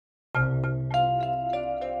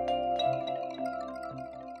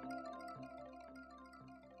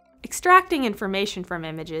Extracting information from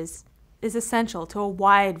images is essential to a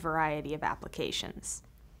wide variety of applications,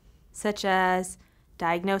 such as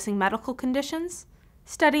diagnosing medical conditions,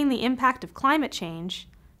 studying the impact of climate change,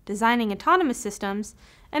 designing autonomous systems,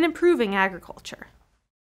 and improving agriculture.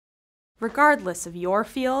 Regardless of your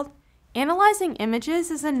field, analyzing images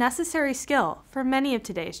is a necessary skill for many of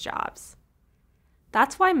today's jobs.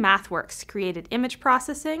 That's why MathWorks created image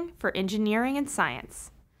processing for engineering and science.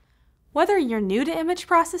 Whether you're new to image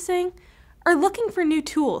processing or looking for new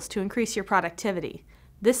tools to increase your productivity,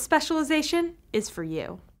 this specialization is for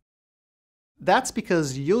you. That's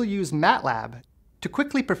because you'll use MATLAB to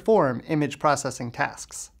quickly perform image processing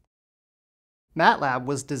tasks. MATLAB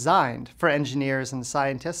was designed for engineers and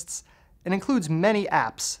scientists and includes many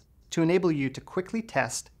apps to enable you to quickly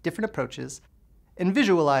test different approaches and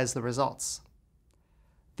visualize the results.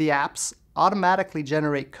 The apps automatically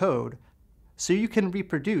generate code so you can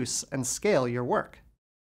reproduce and scale your work.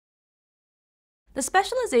 The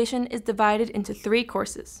specialization is divided into 3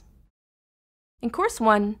 courses. In Course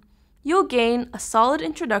 1, you'll gain a solid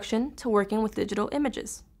introduction to working with digital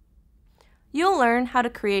images. You'll learn how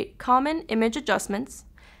to create common image adjustments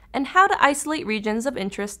and how to isolate regions of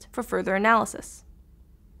interest for further analysis.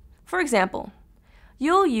 For example,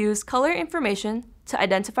 you'll use color information to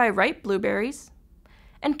identify ripe blueberries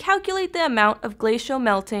and calculate the amount of glacial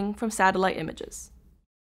melting from satellite images.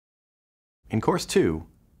 In Course 2,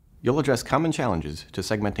 you'll address common challenges to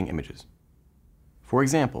segmenting images. For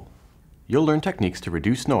example, you'll learn techniques to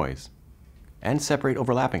reduce noise and separate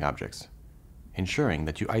overlapping objects, ensuring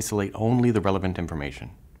that you isolate only the relevant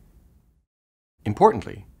information.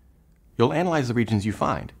 Importantly, you'll analyze the regions you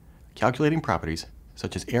find, calculating properties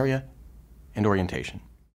such as area and orientation.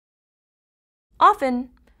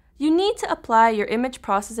 Often, you need to apply your image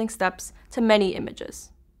processing steps to many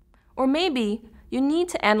images. Or maybe you need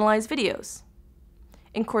to analyze videos.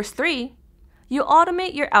 In Course 3, you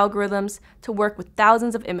automate your algorithms to work with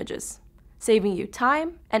thousands of images, saving you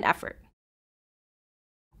time and effort.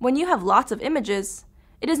 When you have lots of images,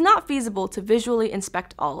 it is not feasible to visually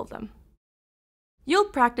inspect all of them. You'll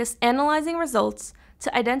practice analyzing results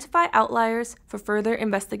to identify outliers for further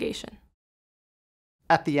investigation.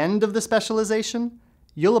 At the end of the specialization,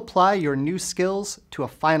 you'll apply your new skills to a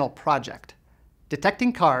final project,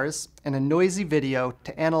 detecting cars in a noisy video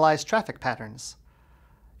to analyze traffic patterns.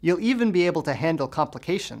 You'll even be able to handle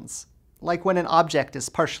complications, like when an object is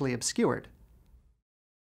partially obscured.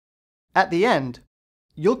 At the end,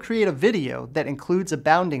 you'll create a video that includes a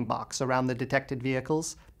bounding box around the detected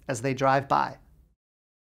vehicles as they drive by.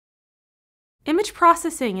 Image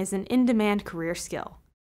processing is an in-demand career skill.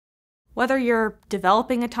 Whether you're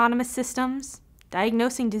developing autonomous systems,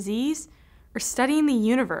 diagnosing disease, or studying the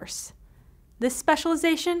universe, this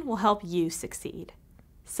specialization will help you succeed.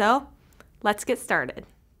 So, let's get started.